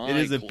be mine. It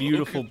is a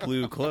beautiful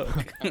blue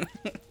cloak.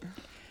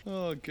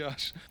 Oh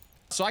gosh.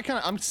 So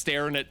I'm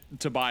staring at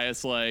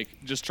Tobias,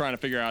 just trying to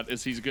figure out,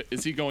 is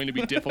he going to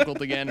be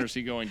difficult again, or is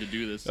he going to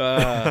do this?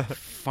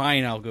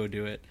 Fine, I'll go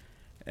do it.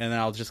 And then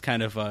I'll just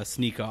kind of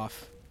sneak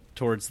off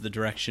towards the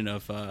direction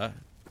of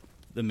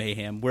the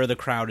mayhem. Where the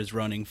crowd is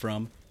running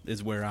from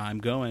is where I'm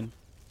going.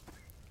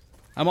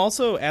 I'm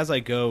also, as I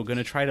go, going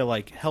to try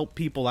to, help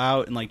people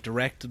out and,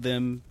 direct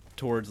them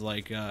towards,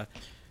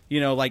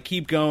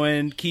 keep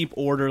going, keep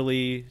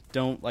orderly,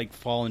 don't,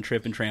 fall and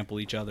trip and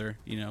trample each other,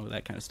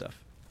 that kind of stuff.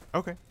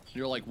 Okay.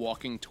 You're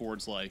walking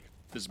towards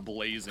this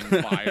blazing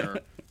fire.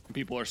 And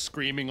people are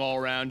screaming all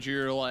around you.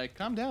 You're like,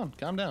 calm down.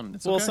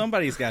 It's Well, okay.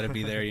 somebody's got to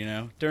be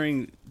there,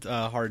 During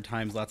hard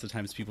times, lots of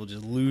times people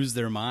just lose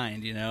their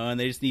mind, and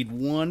they just need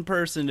one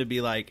person to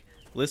be like,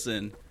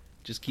 listen,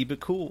 just keep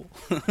it cool.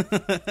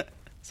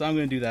 So I'm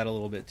going to do that a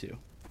little bit too.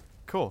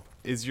 Cool.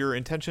 Is your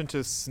intention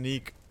to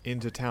sneak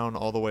into town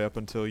all the way up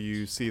until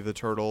you see the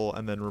turtle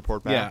and then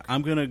report back? Yeah,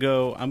 I'm going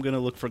to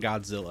look for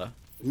Godzilla.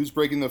 Who's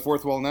breaking the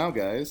fourth wall now,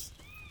 guys?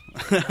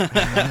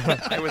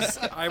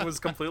 I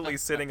was completely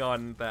sitting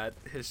on that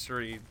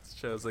history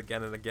shows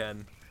again and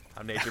again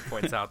how nature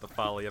points out the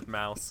folly of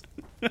mouse.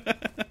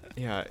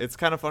 Yeah, it's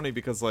kind of funny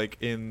because, like,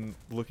 in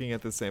looking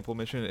at the sample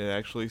mission, it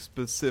actually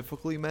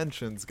specifically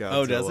mentions Godzilla.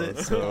 Oh, does it?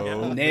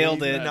 So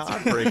Nailed maybe it.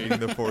 Not breaking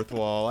the fourth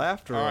wall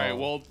after all. All right,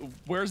 well,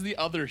 where's the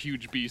other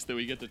huge beast that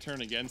we get to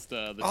turn against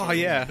the Oh, turtle?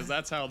 yeah. Because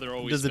that's how they're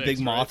always Does the big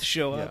fixed, moth right?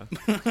 show up?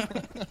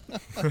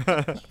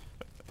 Yeah.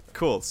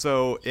 Cool.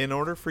 So, in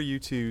order for you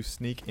to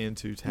sneak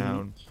into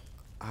town,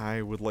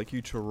 I would like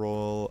you to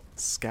roll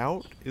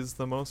Scout is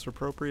the most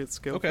appropriate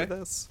skill Okay. for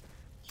this.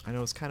 I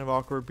know it's kind of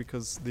awkward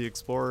because the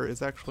Explorer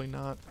is actually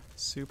not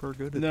super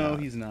good at No,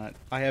 that. he's not.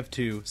 I have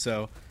 2,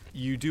 so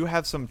You do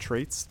have some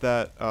traits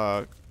that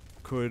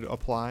could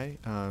apply.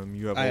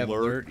 You have I have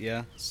alert, alert.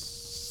 Yeah.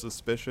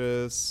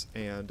 suspicious,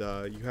 and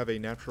you have a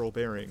natural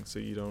bearing, so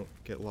you don't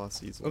get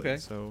lost easily. Okay.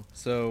 So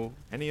So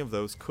any of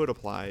those could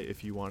apply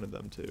if you wanted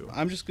them to.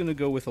 I'm just gonna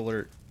go with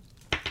alert.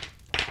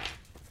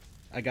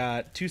 I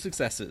got 2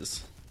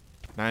 successes.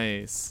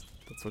 Nice.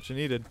 That's what you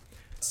needed.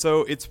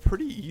 So it's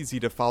pretty easy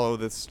to follow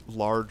this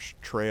large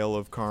trail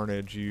of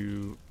carnage.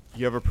 You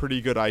have a pretty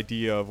good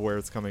idea of where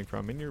it's coming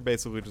from, and you're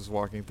basically just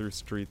walking through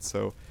streets,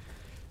 so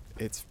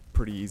it's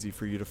pretty easy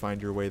for you to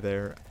find your way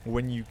there.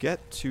 When you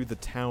get to the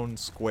town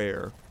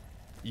square,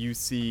 you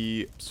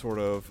see sort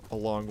of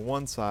along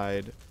one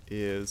side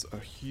is a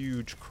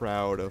huge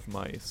crowd of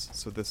mice.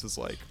 So this is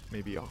like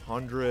maybe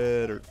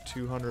 100 or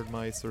 200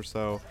 mice or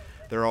so.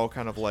 They're all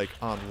kind of like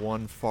on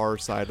one far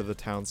side of the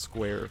town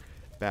square,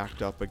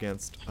 backed up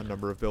against a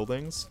number of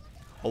buildings.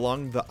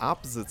 Along the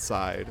opposite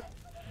side,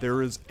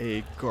 there is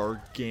a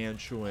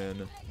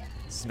gargantuan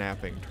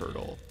snapping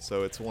turtle.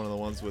 So it's one of the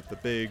ones with the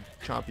big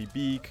choppy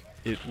beak.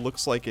 It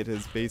looks like it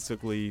has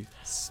basically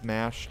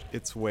smashed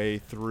its way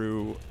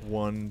through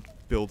one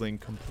building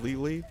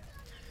completely.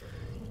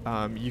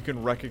 You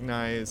can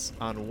recognize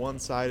on one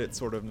side it's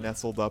sort of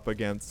nestled up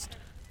against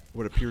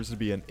what appears to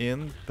be an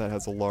inn that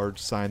has a large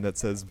sign that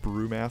says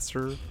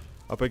Brewmaster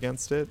up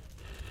against it.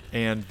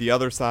 And the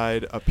other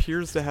side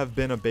appears to have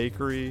been a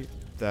bakery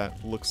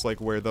that looks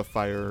like where the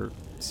fire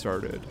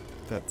started.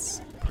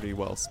 That's pretty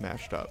well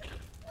smashed up.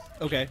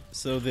 Okay,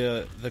 so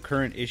the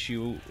current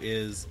issue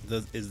is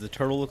the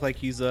turtle look like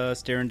he's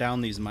staring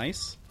down these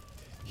mice?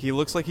 He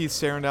looks like he's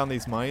staring down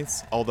these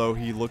mice, although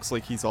he looks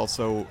like he's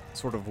also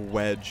sort of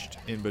wedged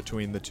in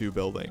between the two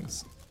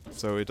buildings.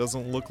 So it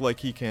doesn't look like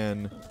he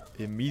can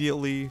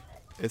immediately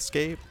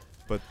escape,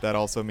 but that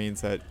also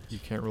means that you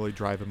can't really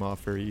drive him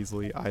off very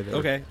easily either.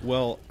 Okay,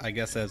 well, I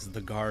guess as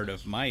the guard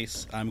of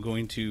mice, I'm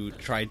going to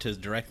try to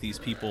direct these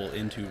people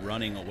into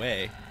running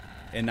away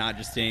and not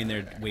just staying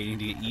there waiting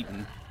to get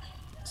eaten.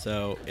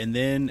 So, and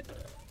then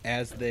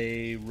as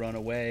they run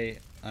away,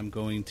 I'm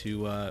going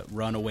to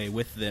run away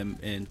with them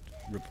and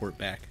report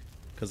back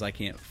because I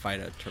can't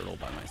fight a turtle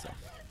by myself.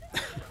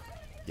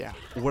 Yeah.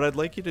 What I'd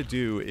like you to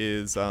do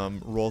is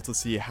roll to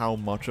see how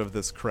much of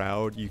this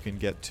crowd you can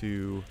get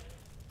to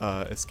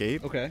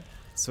escape. Okay.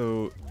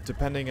 So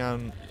depending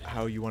on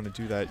how you want to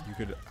do that, you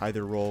could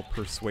either roll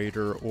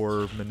Persuader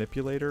or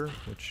Manipulator,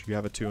 which you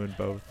have a 2 in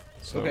both.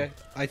 So, Okay.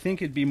 I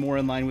think it'd be more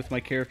in line with my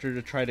character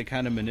to try to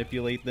kind of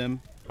manipulate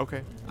them.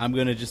 Okay. I'm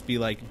going to just be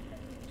like,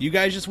 you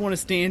guys just want to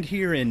stand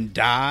here and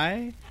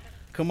die?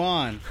 Come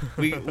on.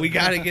 We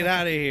got to get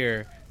out of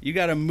here. You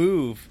got to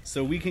move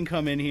so we can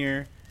come in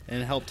here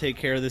and help take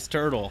care of this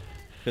turtle.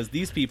 Because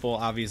these people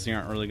obviously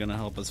aren't really going to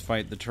help us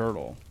fight the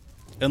turtle.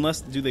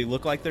 Unless, do they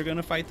look like they're going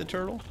to fight the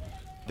turtle?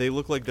 They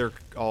look like they're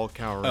all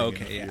cowering in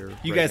Okay, yeah. fear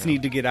You right guys now.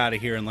 need to get out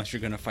of here unless you're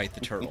going to fight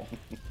the turtle.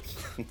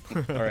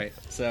 All right.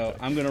 So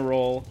I'm going to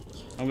roll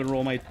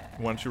my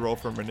Why don't you roll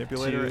for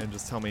Manipulator 2. and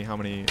just tell me how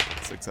many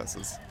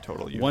successes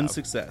total you one have.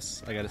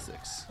 success. I got a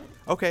 6.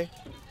 Okay.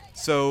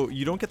 So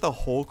you don't get the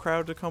whole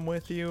crowd to come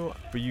with you,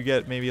 but you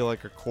get maybe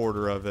like a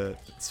quarter of it.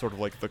 It's sort of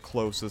like the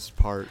closest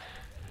part.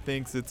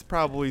 Thinks it's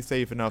probably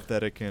safe enough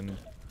that it can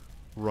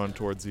run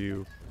towards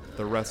you.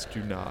 The rest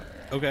do not.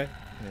 Okay.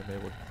 And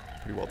they look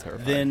pretty well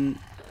terrified. Then,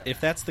 if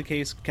that's the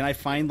case, can I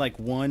find like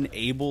one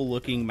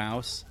able-looking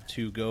mouse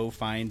to go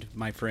find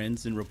my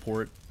friends and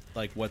report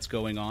like what's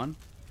going on,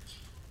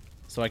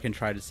 so I can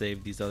try to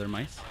save these other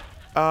mice?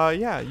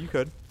 Yeah, you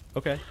could.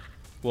 Okay.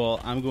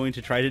 Well, I'm going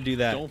to try to do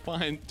that.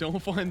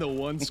 Don't find the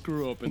one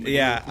screw up in the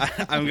Yeah,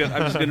 group. I'm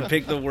just gonna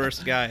pick the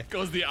worst guy.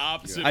 Goes the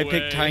opposite I way.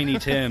 picked Tiny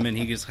Tim, and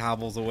he just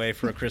hobbles away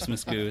for a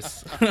Christmas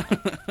goose.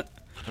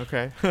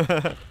 Okay.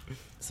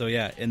 So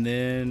yeah, and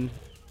then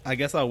I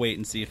guess I'll wait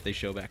and see if they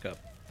show back up.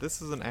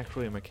 This isn't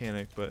actually a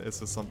mechanic, but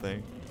this is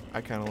something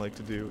I kind of like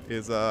to do.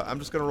 Is I'm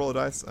just gonna roll a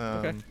dice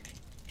and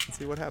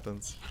see what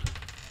happens.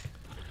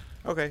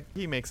 Okay,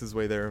 he makes his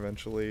way there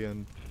eventually,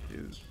 and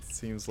it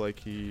seems like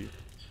he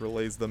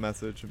relays the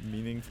message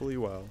meaningfully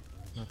well.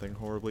 Nothing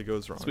horribly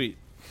goes wrong. Sweet.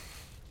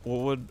 What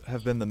would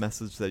have been the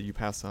message that you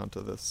passed on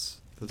to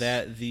this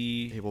That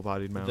the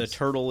able-bodied mouse? The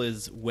turtle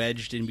is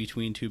wedged in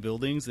between two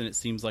buildings, and it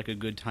seems like a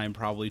good time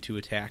probably to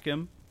attack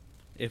him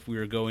if we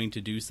were going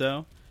to do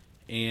so.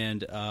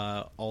 And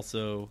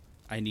also,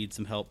 I need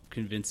some help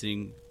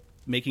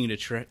making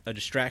it a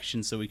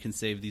distraction so we can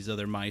save these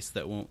other mice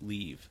that won't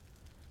leave.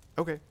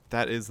 Okay,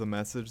 that is the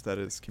message that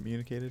is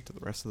communicated to the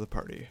rest of the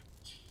party.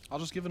 I'll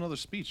just give another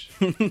speech.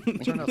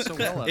 It turned out so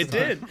well last It time.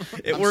 did.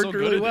 It I'm worked so good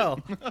really at well.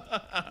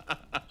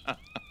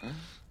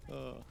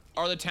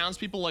 Are the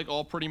townspeople like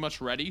all pretty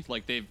much ready?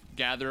 Like they've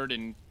gathered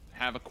and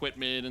have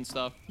equipment and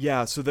stuff?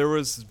 Yeah, so there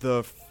was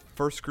the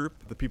first group,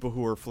 the people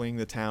who were fleeing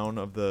the town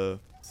of the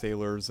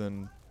sailors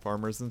and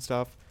farmers and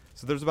stuff.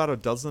 So there's about a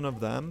dozen of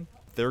them.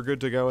 They're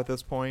good to go at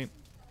this point.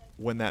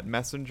 When that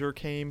messenger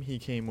came, he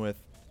came with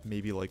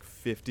maybe like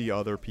 50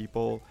 other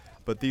people.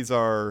 But these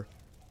are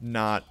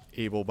not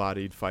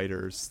able-bodied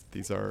fighters.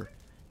 These are,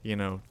 you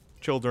know,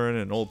 children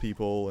and old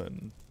people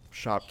and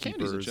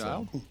shopkeepers. Candy's a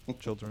child. And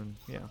children,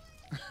 yeah.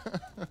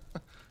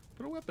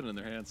 Put a weapon in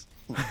their hands.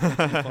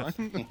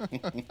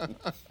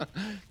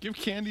 Give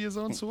Candy his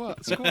own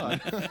squad.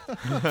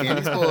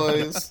 Candy's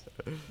boys.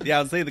 Yeah,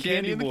 I'd say the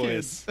Candy, and the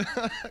Boys.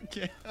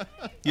 kids.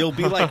 You'll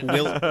be like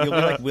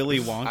Willy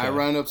Wonka. I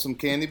round up some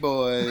candy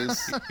boys.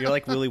 You're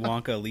like Willy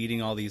Wonka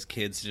leading all these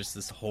kids to just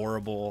this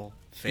horrible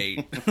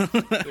fate.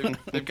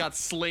 They've got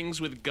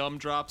slings with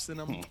gumdrops in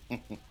them.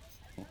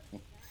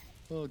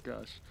 Oh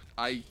gosh.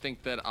 I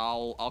think that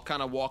I'll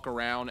kind of walk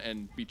around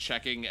and be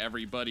checking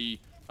everybody,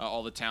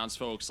 all the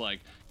townsfolk, like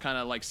kind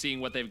of like seeing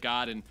what they've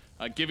got and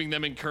giving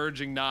them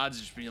encouraging nods,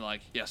 just being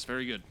like, yes,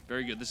 very good,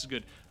 this is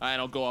good.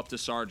 And I'll go up to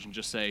Sarge and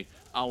just say,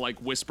 I'll like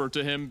whisper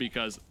to him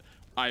because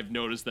I've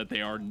noticed that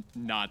they are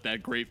not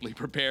that greatly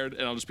prepared,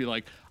 and I'll just be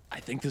like,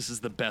 I think this is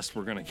the best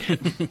we're gonna get.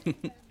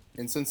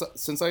 And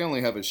since I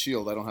only have a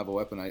shield, I don't have a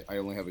weapon. I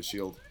only have a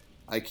shield.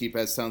 I keep,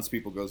 as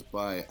townspeople goes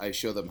by, I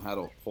show them how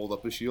to hold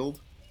up a shield.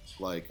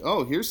 Like,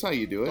 oh, here's how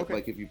you do it. Okay.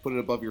 Like, if you put it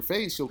above your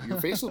face, your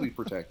face will be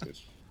protected.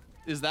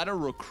 Is that a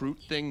recruit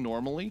thing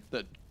normally,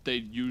 that they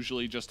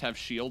usually just have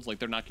shields, like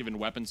they're not given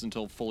weapons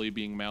until fully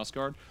being mouse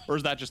guard, or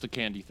is that just a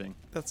Candy thing?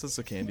 That's just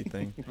a Candy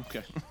thing.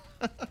 Okay.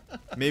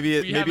 Maybe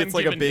We maybe haven't it's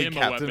like a given big him a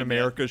Captain weapon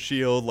America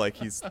shield, like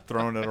he's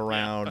throwing it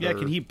around. Yeah, or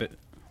can he?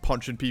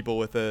 punching people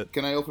with it?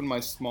 Can I open my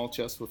small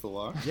chest with a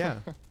lock? Yeah.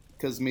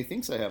 Because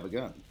methinks I have a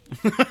gun.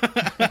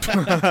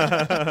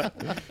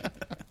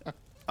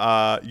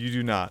 You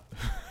do not.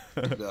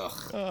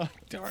 Ugh,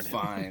 Darn it.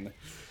 fine.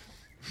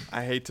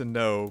 I hate to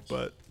know,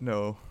 but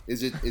no.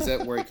 Is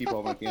that where I keep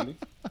all my candy?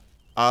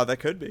 That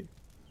could be.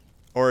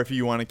 Or if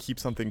you want to keep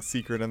something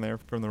secret in there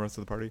from the rest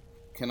of the party.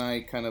 Can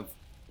I kind of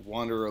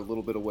wander a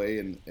little bit away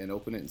and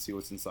open it and see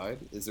what's inside?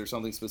 Is there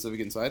something specific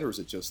inside, or is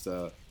it just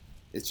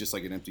it's just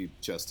like an empty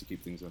chest to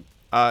keep things in?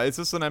 It's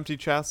just an empty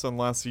chest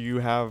unless you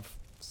have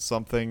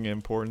something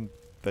important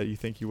that you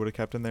think you would have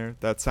kept in there.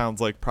 That sounds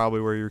like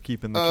probably where you're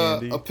keeping the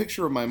candy. A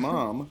picture of my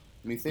mom,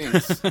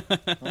 methinks.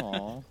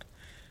 Aw.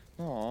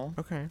 Aw.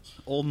 Okay.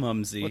 Old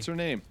Mumsy. What's her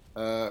name?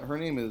 Her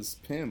name is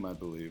Pim, I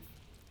believe.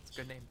 It's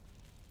a good name.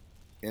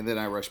 And then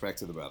I rush back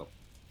to the battle.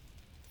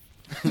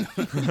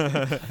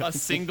 A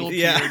single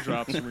Yeah. tear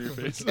drops from your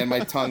face. And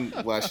my tongue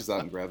lashes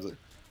out and grabs it.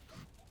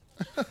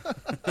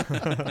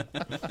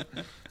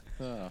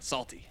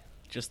 Salty.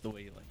 Just the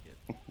way you like it.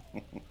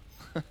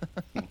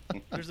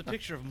 There's a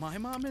picture of my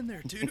mom in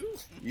there too.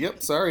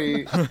 Yep,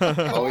 sorry.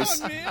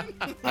 Always, Man.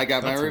 I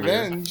got my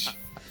revenge.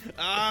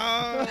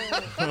 Oh.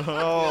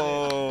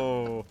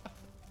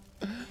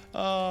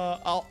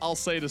 Oh. I'll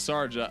say to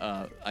Sarge,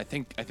 I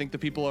think the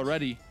people are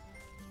ready.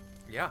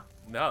 Yeah.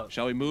 No.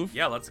 Shall we move?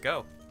 Yeah, let's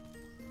go.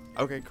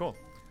 Okay, cool.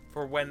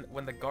 For when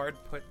the guard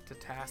put to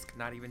task,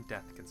 not even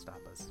death can stop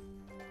us.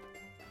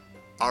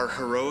 Our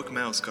heroic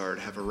mouse guard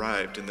have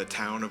arrived in the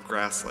town of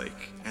Grass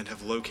Lake and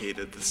have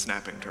located the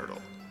snapping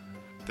turtle.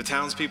 The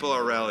townspeople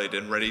are rallied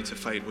and ready to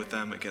fight with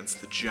them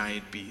against the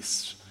giant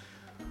beast.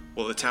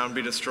 Will the town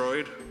be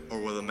destroyed,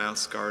 or will the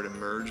mouse guard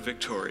emerge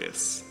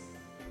victorious?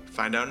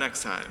 Find out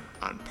next time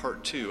on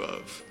part 2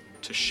 of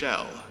To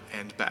Shell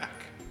and Back.